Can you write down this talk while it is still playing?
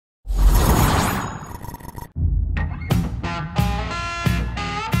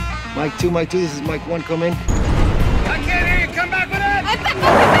Mic 2, mic 2, this is mic 1, come in. I can't hear you, come back with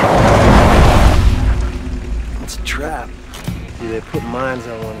it! It's a trap. See, they put mines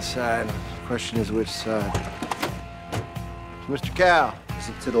on one side. The question is which side. So, Mr. Cow, is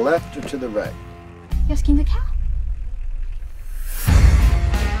it to the left or to the right? You asking the cow?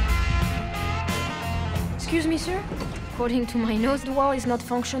 Excuse me, sir. According to my nose, the wall is not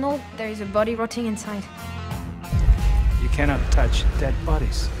functional. There is a body rotting inside. You cannot touch dead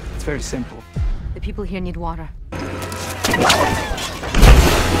bodies. It's very simple. The people here need water.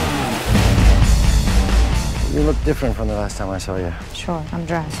 You look different from the last time I saw you. Sure, I'm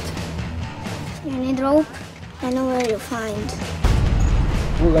dressed. You need rope? I know where you'll find.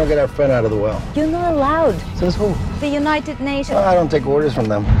 We're gonna get our friend out of the well. You're not allowed. Says who? The United Nations. I don't take orders from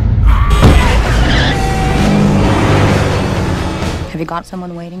them. Have you got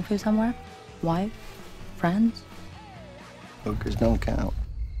someone waiting for you somewhere? Wife? Friends? Hookers don't count.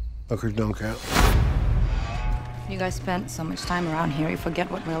 Hookers don't count. You guys spent so much time around here, you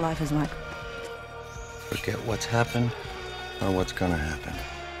forget what real life is like. Forget what's happened or what's gonna happen.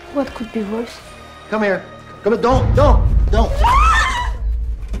 What could be worse? Come here. Come on, don't.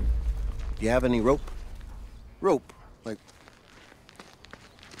 Do you have any rope? Rope, like...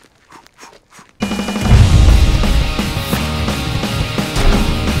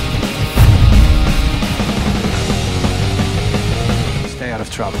 Stay out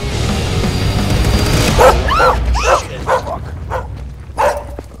of trouble.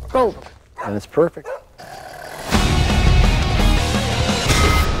 Rope. And it's perfect.